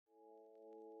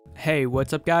Hey,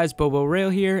 what's up guys, Bobo Rail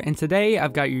here, and today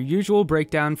I've got your usual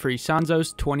breakdown for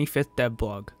Isonzo's 25th dev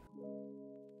blog.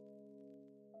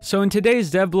 So in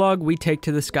today's dev blog, we take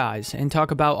to the skies and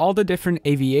talk about all the different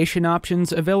aviation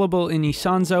options available in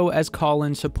Isonzo as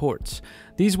call-in supports.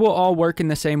 These will all work in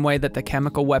the same way that the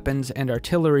chemical weapons and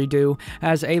artillery do,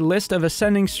 as a list of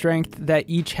ascending strength that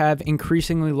each have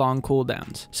increasingly long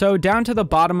cooldowns. So down to the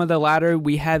bottom of the ladder,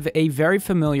 we have a very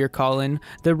familiar call-in,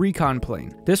 the recon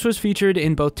plane. This was featured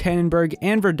in both Tannenberg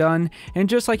and Verdun, and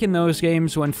just like in those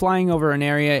games, when flying over an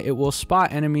area, it will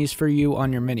spot enemies for you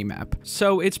on your minimap.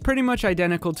 So it's pretty much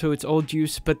identical to its old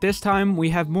use, but this time we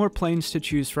have more planes to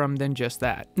choose from than just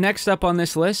that. Next up on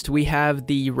this list, we have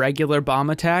the regular bomb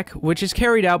attack, which is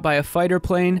carried out by a fighter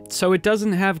plane, so it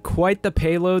doesn't have quite the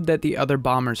payload that the other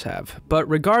bombers have. But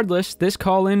regardless, this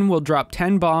call-in will drop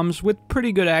 10 bombs with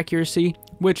pretty good accuracy,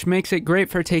 which makes it great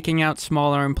for taking out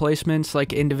smaller emplacements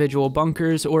like individual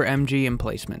bunkers or MG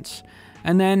emplacements.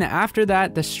 And then after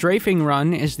that, the strafing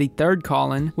run is the third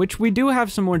call-in, which we do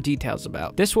have some more details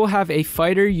about. This will have a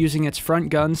fighter using its front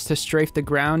guns to strafe the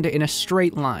ground in a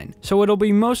straight line, so it'll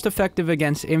be most effective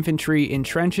against infantry in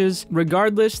trenches.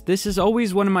 Regardless, this is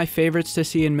always one of my favorites to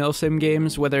see in milsim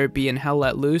games, whether it be in Hell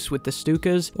Let Loose with the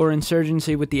Stukas or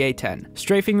Insurgency with the A-10.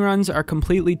 Strafing runs are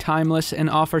completely timeless and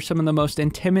offer some of the most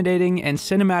intimidating and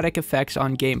cinematic effects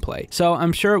on gameplay, so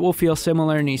I'm sure it will feel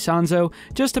similar in Isonzo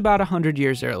just about 100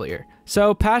 years earlier.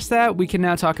 So past that, we can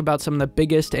now talk about some of the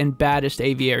biggest and baddest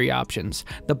aviary options,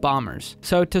 the bombers.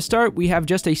 So to start, we have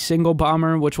just a single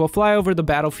bomber, which will fly over the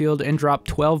battlefield and drop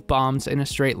 12 bombs in a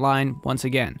straight line once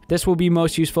again. This will be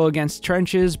most useful against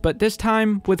trenches, but this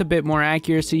time with a bit more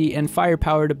accuracy and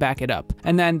firepower to back it up.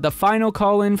 And then the final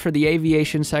call-in for the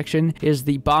aviation section is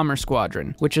the bomber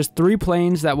squadron, which is 3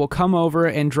 planes that will come over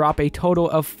and drop a total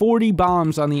of 40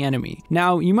 bombs on the enemy.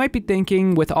 Now, you might be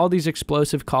thinking, with all these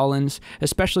explosive call-ins,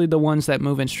 especially the ones that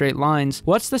move in straight lines,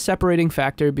 what's the separating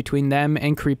factor between them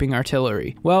and creeping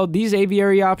artillery? Well, these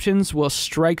aviary options will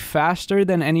strike faster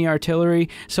than any artillery,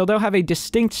 so they'll have a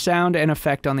distinct sound and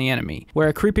effect on the enemy. Where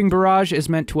a creeping barrage is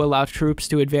meant to allow troops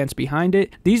to advance behind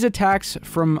it, these attacks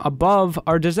from above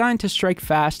are designed to strike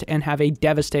fast and have a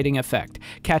devastating effect,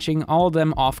 catching all of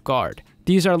them off guard.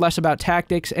 These are less about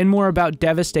tactics and more about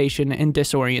devastation and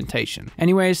disorientation.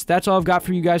 Anyways, that's all I've got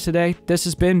for you guys today. This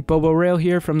has been Bobo Rail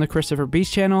here from the Christopher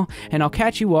Beast channel, and I'll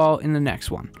catch you all in the next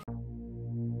one.